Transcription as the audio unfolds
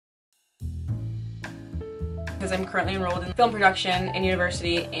because I'm currently enrolled in film production in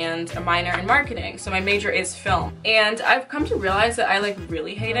university and a minor in marketing. So my major is film. And I've come to realize that I like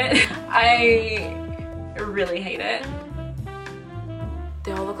really hate it. I really hate it.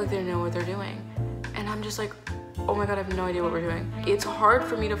 They all look like they know what they're doing. And I'm just like, oh my god, I have no idea what we're doing. It's hard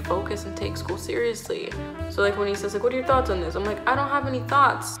for me to focus and take school seriously. So like when he says like, what are your thoughts on this? I'm like, I don't have any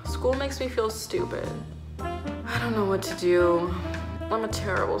thoughts. School makes me feel stupid. I don't know what to do. I'm a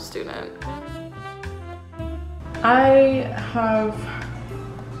terrible student. I have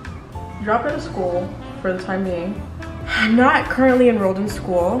dropped out of school for the time being. I'm not currently enrolled in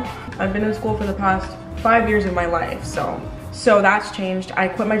school. I've been in school for the past 5 years of my life, so that's changed. I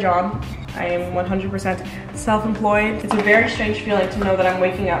quit my job. I am 100% self-employed. It's a very strange feeling to know that I'm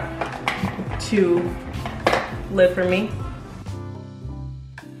waking up to live for me.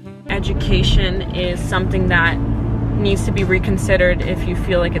 Education is something that needs to be reconsidered if you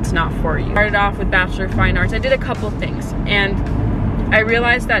feel like it's not for you. I started off with Bachelor of Fine Arts. I did a couple things and I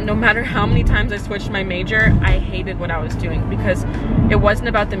realized that no matter how many times I switched my major, I hated what I was doing because it wasn't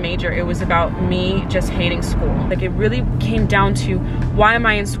about the major, it was about me just hating school. Like it really came down to why am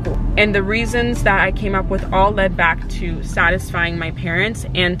I in school? And the reasons that I came up with all led back to satisfying my parents,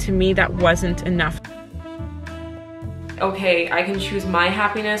 and to me that wasn't enough. Okay, I can choose my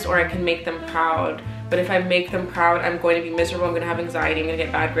happiness or I can make them proud. But if I make them proud, I'm going to be miserable, I'm gonna have anxiety, I'm gonna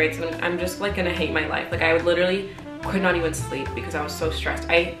get bad grades, and I'm just like gonna hate my life. Like I would literally could not even sleep because I was so stressed.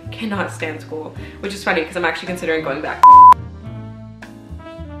 I cannot stand school, which is funny because I'm actually considering going back.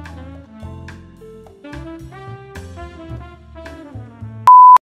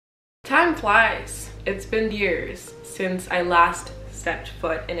 Time flies. It's been years since I last stepped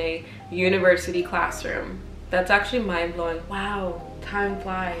foot in a university classroom. That's actually mind-blowing. Wow, time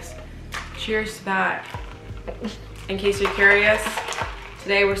flies. Cheers to that. In case you're curious,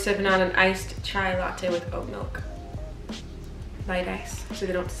 today we're sipping on an iced chai latte with oat milk. Light ice, so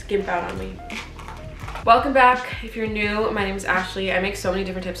they don't skimp out on me. Welcome back. If you're new, my name is Ashley. I make so many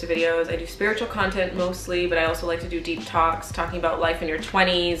different types of videos. I do spiritual content mostly, but I also like to do deep talks, talking about life in your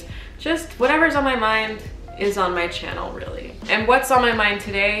 20s. Just whatever's on my mind is on my channel, really. And what's on my mind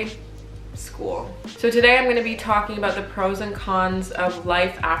today? School. So today I'm going to be talking about the pros and cons of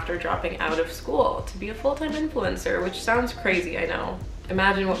life after dropping out of school to be a full-time influencer, which sounds crazy, I know.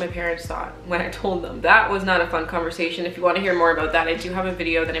 Imagine what my parents thought when I told them. That was not a fun conversation. If you want to hear more about that, I do have a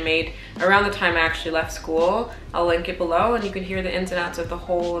video that I made around the time I actually left school. I'll link it below and you can hear the ins and outs of the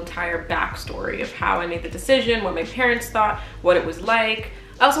whole entire backstory of how I made the decision, what my parents thought, what it was like.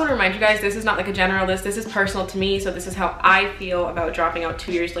 I also want to remind you guys, this is not like a general list, this is personal to me, so this is how I feel about dropping out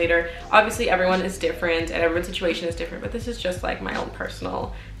 2 years later. Obviously everyone is different and everyone's situation is different, but this is just like my own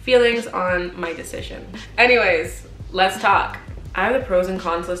personal feelings on my decision. Anyways, let's talk. I have the pros and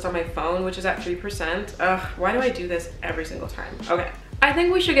cons list on my phone, which is at 3%. Ugh, why do I do this every single time? Okay, I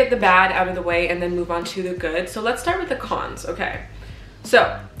think we should get the bad out of the way and then move on to the good. So let's start with the cons, okay?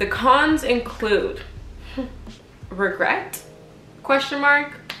 So the cons include regret? Question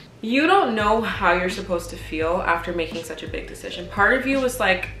mark. You don't know how you're supposed to feel after making such a big decision. Part of you was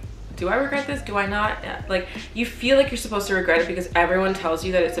like, do I regret this? Do I not? Like, you feel like you're supposed to regret it because everyone tells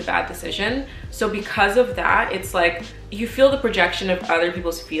you that it's a bad decision. So because of that, it's like you feel the projection of other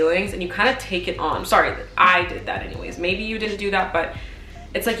people's feelings and you kind of take it on. Sorry, I did that anyways. Maybe you didn't do that, but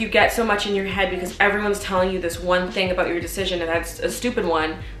it's like you get so much in your head because everyone's telling you this one thing about your decision and that's a stupid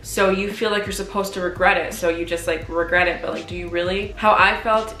one. So you feel like you're supposed to regret it. So you just like regret it, but like, do you really? How I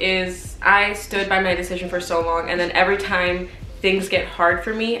felt is I stood by my decision for so long, and then every time things get hard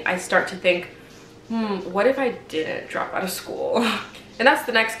for me, I start to think, what if I didn't drop out of school? And that's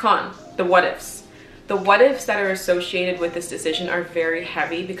the next con, the what ifs. The what ifs that are associated with this decision are very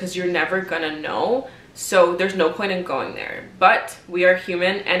heavy because you're never gonna know. So there's no point in going there, but we are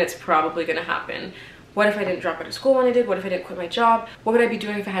human and it's probably gonna happen. What if I didn't drop out of school when I did? What if I didn't quit my job? What would I be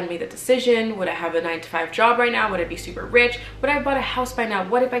doing if I hadn't made the decision? Would I have a 9-to-5 job right now? Would I be super rich? Would I have bought a house by now?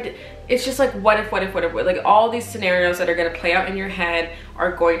 What if I did? It's just like, what if, like all these scenarios that are gonna play out in your head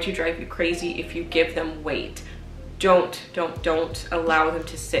are going to drive you crazy if you give them weight. Don't allow them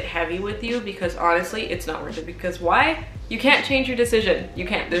to sit heavy with you, because honestly, it's not worth it. Because why? You can't change your decision. You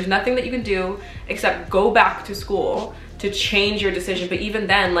can't. There's nothing that you can do except go back to school to change your decision. But even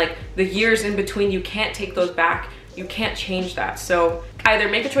then, like the years in between, you can't take those back. You can't change that. So either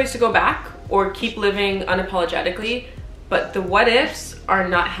make a choice to go back or keep living unapologetically. But the what ifs are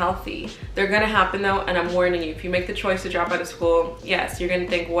not healthy. They're gonna happen though, and I'm warning you, if you make the choice to drop out of school, yes, you're gonna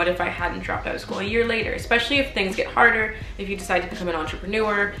think, what if I hadn't dropped out of school a year later? Especially if things get harder, if you decide to become an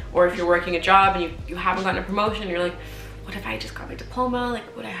entrepreneur, or if you're working a job and you haven't gotten a promotion, you're like, what if I just got my diploma?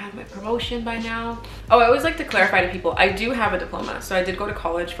 Like, would I have my promotion by now? Oh, I always like to clarify to people, I do have a diploma. So I did go to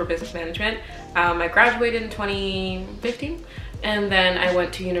college for business management. I graduated in 2015. And then I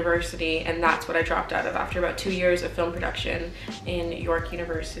went to university, and that's what I dropped out of after about 2 years of film production in York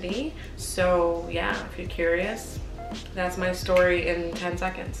University. So yeah, if you're curious, that's my story in 10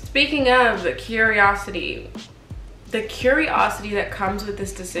 seconds. Speaking of curiosity, the curiosity that comes with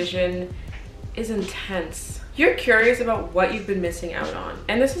this decision is intense. You're curious about what you've been missing out on.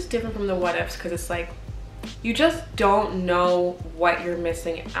 And this is different from the what ifs, because it's like, you just don't know what you're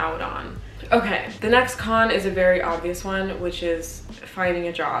missing out on. Okay, the next con is a very obvious one, which is finding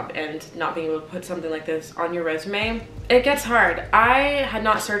a job and not being able to put something like this on your resume. It gets hard. I had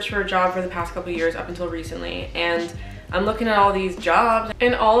not searched for a job for the past couple of years up until recently, and I'm looking at all these jobs,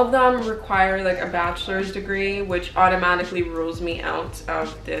 and all of them require like a bachelor's degree, which automatically rules me out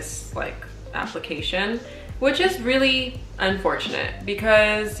of this like application, which is really unfortunate,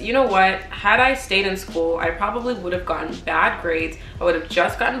 because you know what, had I stayed in school, I probably would have gotten bad grades. I would have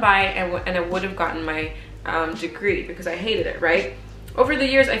just gotten by, and I would have gotten my degree, because I hated it, right? Over the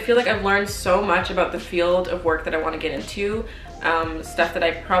years, I feel like I've learned so much about the field of work that I want to get into, stuff that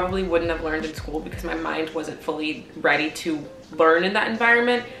I probably wouldn't have learned in school because my mind wasn't fully ready to learn in that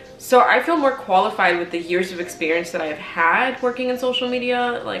environment. So I feel more qualified with the years of experience that I've had working in social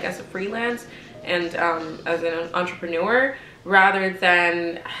media, like as a freelance and as an entrepreneur, rather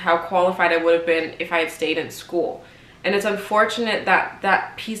than how qualified I would have been if I had stayed in school. And it's unfortunate that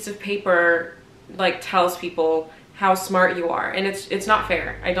that piece of paper like tells people how smart you are, and it's not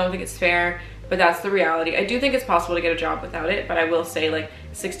fair. I don't think it's fair, but that's the reality. I do think it's possible to get a job without it, but I will say like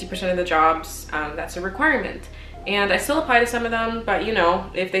 60% of the jobs, that's a requirement. And I still apply to some of them, but you know,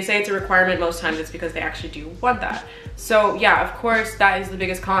 if they say it's a requirement, most times it's because they actually do want that. So yeah, of course, that is the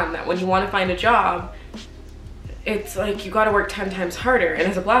biggest con, that when you want to find a job, it's like you gotta work 10 times harder. And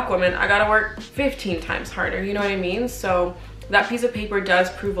as a black woman, I gotta work 15 times harder, you know what I mean? So that piece of paper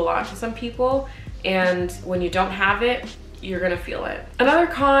does prove a lot to some people, and when you don't have it, you're gonna feel it. Another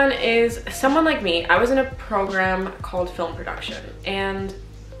con is someone like me. I was in a program called film production, and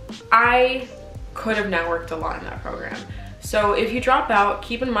I could have networked a lot in that program. So if you drop out,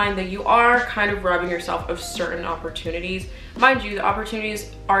 keep in mind that you are kind of robbing yourself of certain opportunities. Mind you, the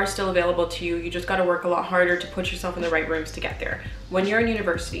opportunities are still available to you. You just got to work a lot harder to put yourself in the right rooms to get there. When you're in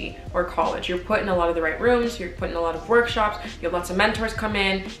university or college, you're put in a lot of the right rooms, you're put in a lot of workshops, you have lots of mentors come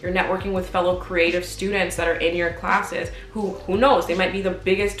in, you're networking with fellow creative students that are in your classes who knows, they might be the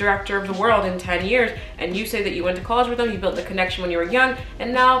biggest director of the world in 10 years, and you say that you went to college with them, you built the connection when you were young,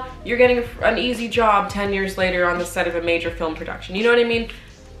 and now you're getting an easy job 10 years later on the set of a major film production. You know what I mean?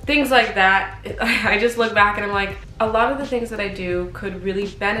 Things like that. I just look back and I'm like, a lot of the things that I do could really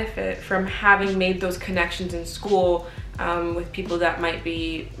benefit from having made those connections in school, with people that might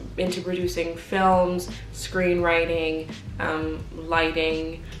be into producing films, screenwriting,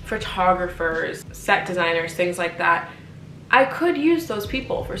 lighting, photographers, set designers, things like that. I could use those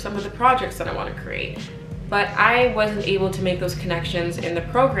people for some of the projects that I want to create. But I wasn't able to make those connections in the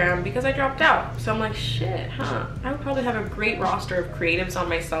program because I dropped out. So I'm like, shit, huh? I would probably have a great roster of creatives on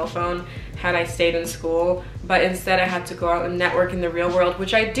my cell phone had I stayed in school, but instead I had to go out and network in the real world,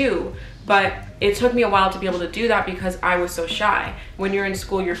 which I do. But it took me a while to be able to do that because I was so shy. When you're in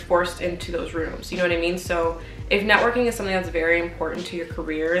school, you're forced into those rooms, you know what I mean? So if networking is something that's very important to your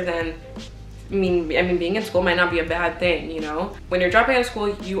career, then I mean, being in school might not be a bad thing, you know? When you're dropping out of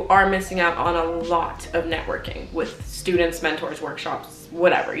school, you are missing out on a lot of networking with students, mentors, workshops,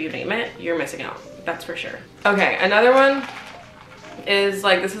 whatever, you name it, you're missing out, that's for sure. Okay, another one is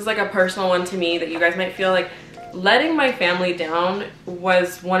like, this is like a personal one to me that you guys might feel like, letting my family down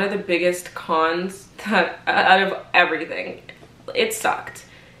was one of the biggest cons that, out of everything. It sucked.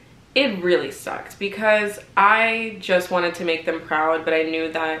 It really sucked because I just wanted to make them proud, but I knew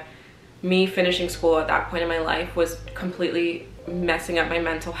that me finishing school at that point in my life was completely messing up my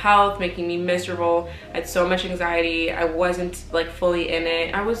mental health, making me miserable. I had so much anxiety. I wasn't like fully in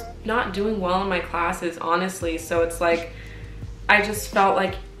it. I was not doing well in my classes, honestly. So it's like, I just felt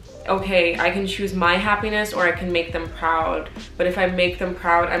like, okay, I can choose my happiness or I can make them proud. But if I make them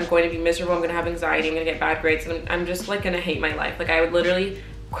proud, I'm going to be miserable. I'm gonna have anxiety. I'm gonna get bad grades. And I'm just like gonna hate my life. Like I would literally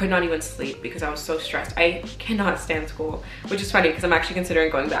could not even sleep because I was so stressed. I cannot stand school, which is funny because I'm actually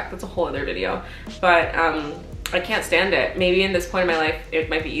considering going back. That's a whole other video. But I can't stand it. Maybe in this point in my life, it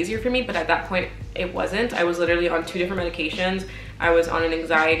might be easier for me, but at that point, it wasn't. I was literally on 2 different medications. I was on an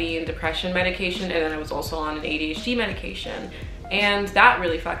anxiety and depression medication, and then I was also on an ADHD medication. And that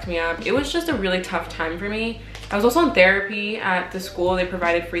really fucked me up. It was just a really tough time for me. I was also in therapy at the school. They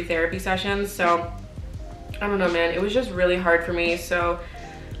provided free therapy sessions, so I don't know, man, it was just really hard for me. So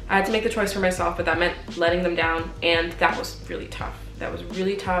I had to make the choice for myself, but that meant letting them down, and that was really tough. That was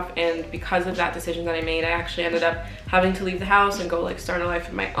really tough, and because of that decision that I made, I actually ended up having to leave the house and go like start a life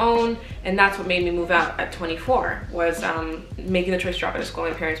of my own, and that's what made me move out at 24, was making the choice to drop out of school.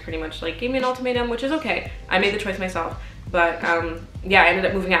 My parents pretty much like gave me an ultimatum, which is okay. I made the choice myself, but yeah, I ended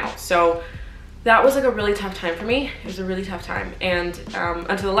up moving out. So that was like a really tough time for me. It was a really tough time, and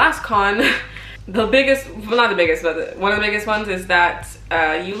until the last con, the biggest, well, not the biggest, but one of the biggest ones is that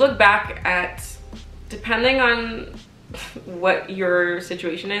you look back at, depending on what your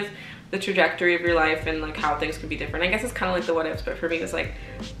situation is, the trajectory of your life and like how things could be different. I guess it's kind of like the what ifs, but for me it's like,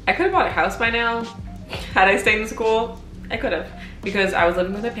 I could have bought a house by now had I stayed in school. I could have, because I was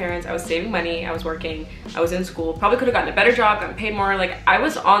living with my parents, I was saving money, I was working, I was in school, probably could have gotten a better job, gotten paid more. Like, I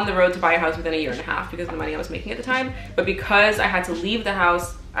was on the road to buy a house within a year and a half because of the money I was making at the time. But because I had to leave the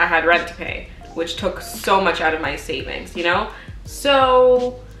house, I had rent to pay, which took so much out of my savings, you know?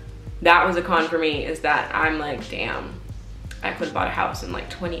 So that was a con for me, is that I'm like, damn, I could have bought a house in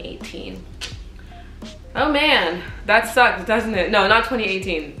like 2018. Oh man, that sucks, doesn't it? No, not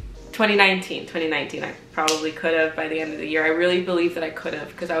 2018, 2019. I probably could have by the end of the year. I really believe that I could have,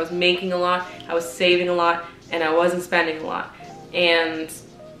 because I was making a lot, I was saving a lot, and I wasn't spending a lot. And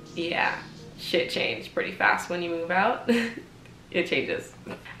yeah, shit changed pretty fast when you move out. It changes.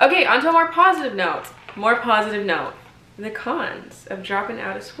 Okay, on to a more positive note. The cons of dropping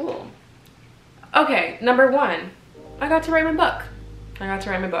out of school. Okay, number one, I got to write my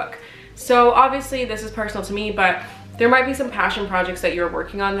book. So obviously this is personal to me, but there might be some passion projects that you're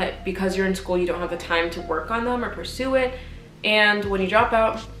working on that because you're in school, you don't have the time to work on them or pursue it. And when you drop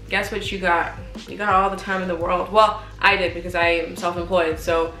out, guess what you got? You got all the time in the world. Well, I did, because I am self-employed.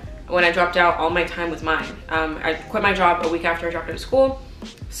 So when I dropped out, all my time was mine. I quit my job a week after I dropped out of school.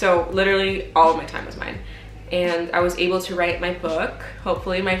 So literally all of my time was mine. And I was able to write my book,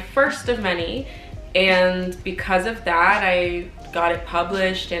 hopefully my first of many. And because of that, I got it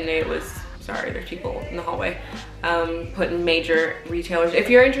published, and it was, sorry, there's people in the hallway, put in major retailers. If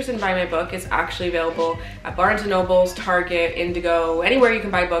you're interested in buying my book, it's actually available at Barnes & Nobles, Target, Indigo, anywhere you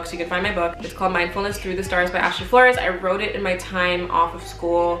can buy books, you can find my book. It's called Mindfulness Through the Stars by Ashley Flores. I wrote it in my time off of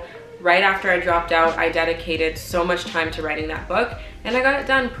school. Right after I dropped out, I dedicated so much time to writing that book, and I got it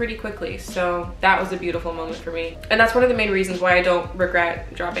done pretty quickly. So that was a beautiful moment for me. And that's one of the main reasons why I don't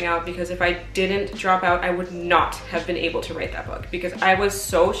regret dropping out, because if I didn't drop out, I would not have been able to write that book, because I was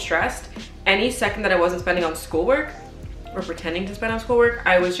so stressed. Any second that I wasn't spending on schoolwork, or pretending to spend on schoolwork,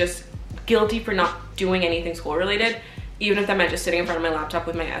 I was just guilty for not doing anything school related. Even if that meant just sitting in front of my laptop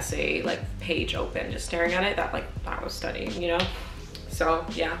with my essay like page open, just staring at it, that was studying, you know? So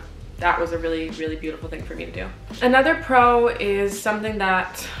yeah. That was a really, really beautiful thing for me to do. Another pro is something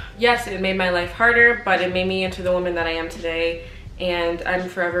that, yes, it made my life harder, but it made me into the woman that I am today. And I'm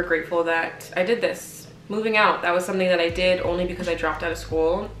forever grateful that I did this. Moving out, that was something that I did only because I dropped out of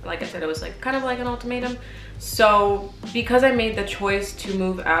school. Like I said, it was like kind of like an ultimatum. So because I made the choice to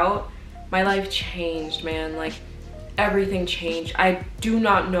move out, my life changed, man. Like, everything changed. I do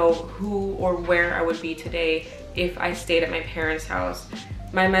not know who or where I would be today if I stayed at my parents' house.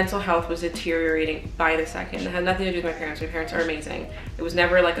 My mental health was deteriorating by the second. It had nothing to do with my parents. My parents are amazing. It was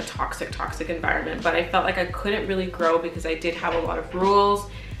never like a toxic environment, but I felt like I couldn't really grow because I did have a lot of rules.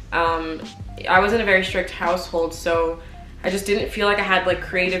 I was in a very strict household, so I just didn't feel like I had like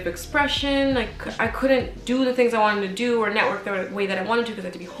creative expression. I couldn't do the things I wanted to do or network the way that I wanted to because I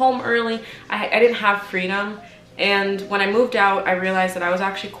had to be home early. I didn't have freedom. And when I moved out, I realized that I was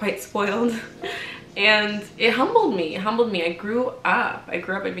actually quite spoiled. And it humbled me. I grew up.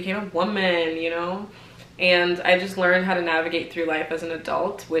 I became a woman, you know? And I just learned how to navigate through life as an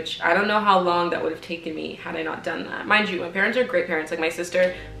adult, which I don't know how long that would have taken me had I not done that. Mind you, my parents are great parents. Like, my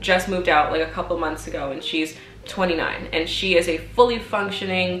sister just moved out like a couple months ago, and she's 29, and she is a fully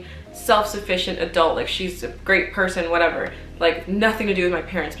functioning, self-sufficient adult. Like, she's a great person, whatever. Like, nothing to do with my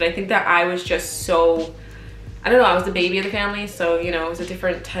parents. But I think that I was just so, I don't know, I was the baby of the family, so, you know, it was a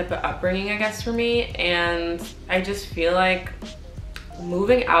different type of upbringing, I guess, for me. And I just feel like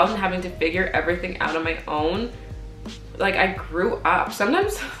moving out and having to figure everything out on my own, like, I grew up.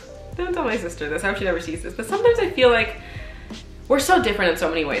 Sometimes, don't tell my sister this, I hope she never sees this, but sometimes I feel like we're so different in so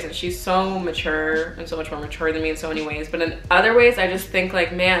many ways, and she's so mature and so much more mature than me in so many ways. But in other ways, I just think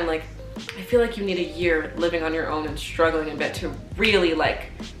like, man, like, I feel like you need a year living on your own and struggling a bit to really,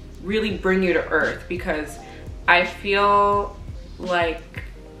 like, really bring you to earth, because I feel like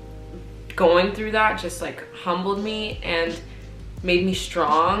going through that just like humbled me and made me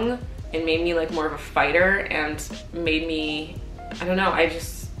strong and made me like more of a fighter and made me, I don't know,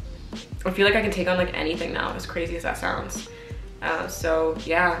 I feel like I can take on like anything now, as crazy as that sounds. So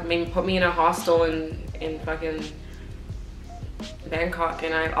yeah, maybe put me in a hostel in fucking Bangkok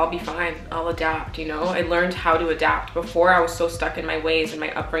and I'll be fine. I'll adapt, you know? I learned how to adapt. Before I was so stuck in my ways and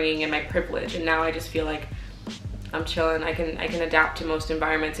my upbringing and my privilege, and now I just feel like I'm chilling. I can adapt to most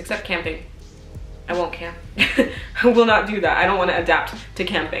environments except camping. I won't camp. I will not do that. I don't want to adapt to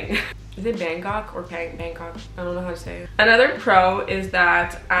camping. Is it Bangkok or Bangkok? I don't know how to say it. Another pro is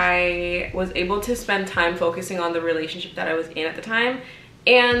that I was able to spend time focusing on the relationship that I was in at the time.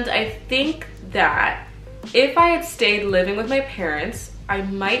 And I think that if I had stayed living with my parents, I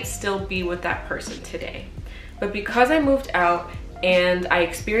might still be with that person today. But because I moved out and I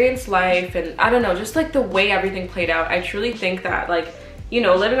experienced life and I don't know, just like the way everything played out, I truly think that, like, you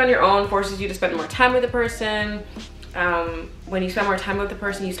know, living on your own forces you to spend more time with the person. When you spend more time with the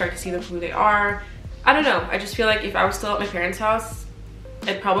person, you start to see them for who they are. I don't know. I just feel like if I was still at my parents' house,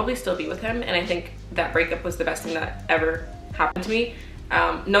 I'd probably still be with him. And I think that breakup was the best thing that ever happened to me.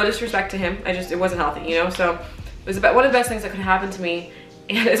 No disrespect to him. It wasn't healthy, you know? So it was one of the best things that could happen to me.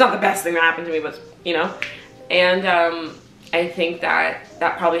 And it's not the best thing that happened to me, but you know? And I think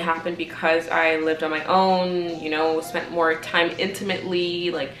that probably happened because I lived on my own, you know, spent more time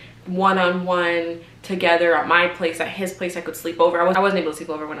intimately, like one-on-one together at my place, at his place. I could sleep over. I wasn't able to sleep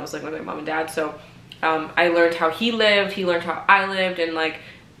over when I was living with my mom and dad. So I learned how he lived, he learned how I lived, and like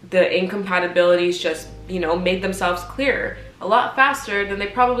the incompatibilities just, you know, made themselves clear a lot faster than they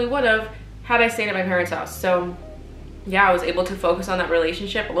probably would have had I stayed at my parents' house. So yeah, I was able to focus on that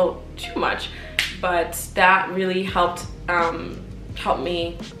relationship a little too much, but that really helped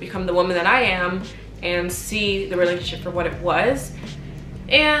me become the woman that I am and see the relationship for what it was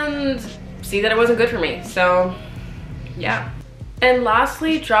and see that it wasn't good for me. So yeah. And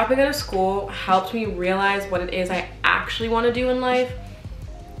lastly, dropping out of school helped me realize what it is I actually want to do in life.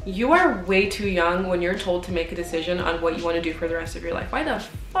 You are way too young when you're told to make a decision on what you want to do for the rest of your life. Why the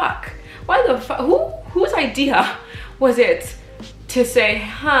fuck? Whose idea was it to say,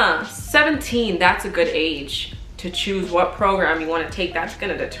 17, that's a good age to choose what program you want to take that's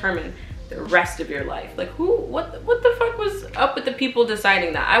going to determine the rest of your life? Like what the fuck was up with the people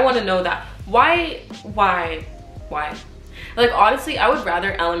deciding that? I want to know that. Why? Like honestly, I would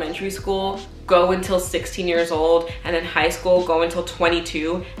rather elementary school go until 16 years old and then high school go until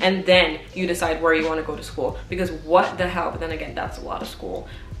 22 and then you decide where you want to go to school, because what the hell? But then again, that's a lot of school.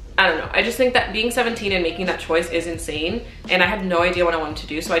 I don't know. I just think that being 17 and making that choice is insane, and I had no idea what I wanted to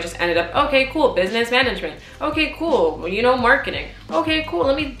do, so I just ended up, okay, cool, business management. Okay, cool, you know, marketing. Okay, cool,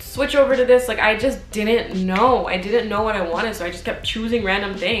 let me switch over to this. Like, I just didn't know. I didn't know what I wanted, so I just kept choosing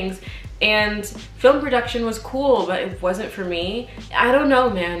random things. And film production was cool, but it wasn't for me. I don't know,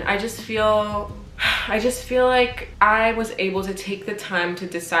 man. I just feel like I was able to take the time to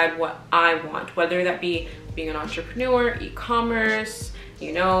decide what I want, whether that be being an entrepreneur, e-commerce,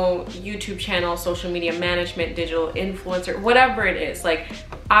 you know, YouTube channel, social media management, digital influencer, whatever it is. Like,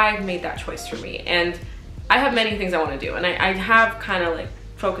 I've made that choice for me, and I have many things I want to do, and I have kind of like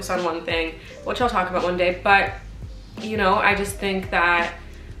focused on one thing, which I'll talk about one day. But you know, I just think that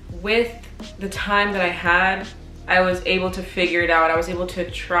with the time that I had, I was able to figure it out. I was able to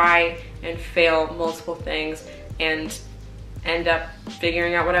try and fail multiple things and end up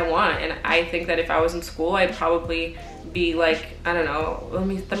figuring out what I want. And I think that if I was in school, I'd probably be like, I don't know, let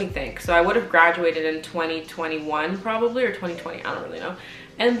me think. So I would have graduated in 2021 probably, or 2020, I don't really know.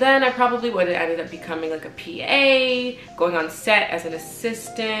 And then I probably would have ended up becoming like a PA, going on set as an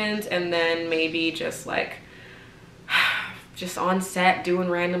assistant, and then maybe just like just on set doing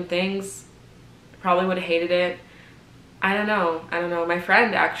random things. Probably would have hated it. I don't know. My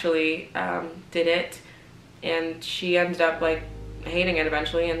friend actually did it, and she ended up like hating it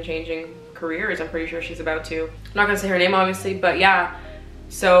eventually and changing careers. I'm pretty sure she's about to. I'm not gonna say her name obviously, but yeah.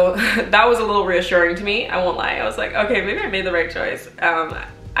 So that was a little reassuring to me, I won't lie. I was like, okay, maybe I made the right choice.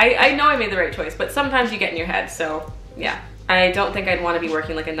 I know I made the right choice, but sometimes you get in your head, so yeah. I don't think I'd want to be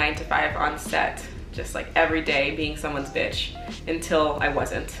working like a 9 to 5 on set, just like every day being someone's bitch until I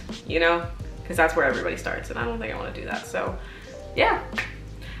wasn't, you know? Because that's where everybody starts, and I don't think I want to do that. So yeah.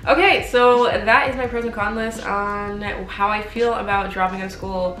 Okay, so that is my pros and cons list on how I feel about dropping out of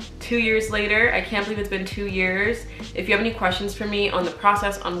school 2 years later. I can't believe it's been 2 years. If you have any questions for me on the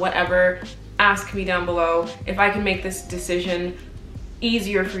process, on whatever, ask me down below. If I can make this decision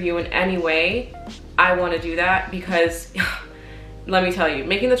easier for you in any way, I want to do that, because let me tell you,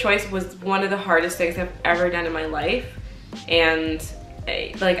 making the choice was one of the hardest things I've ever done in my life, and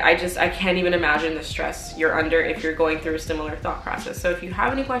like I can't even imagine the stress you're under if you're going through a similar thought process. So if you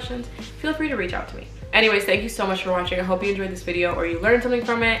have any questions, feel free to reach out to me. Anyways, thank you so much for watching. I hope you enjoyed this video or you learned something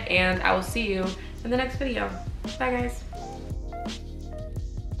from it, and I will see you in the next video. Bye guys.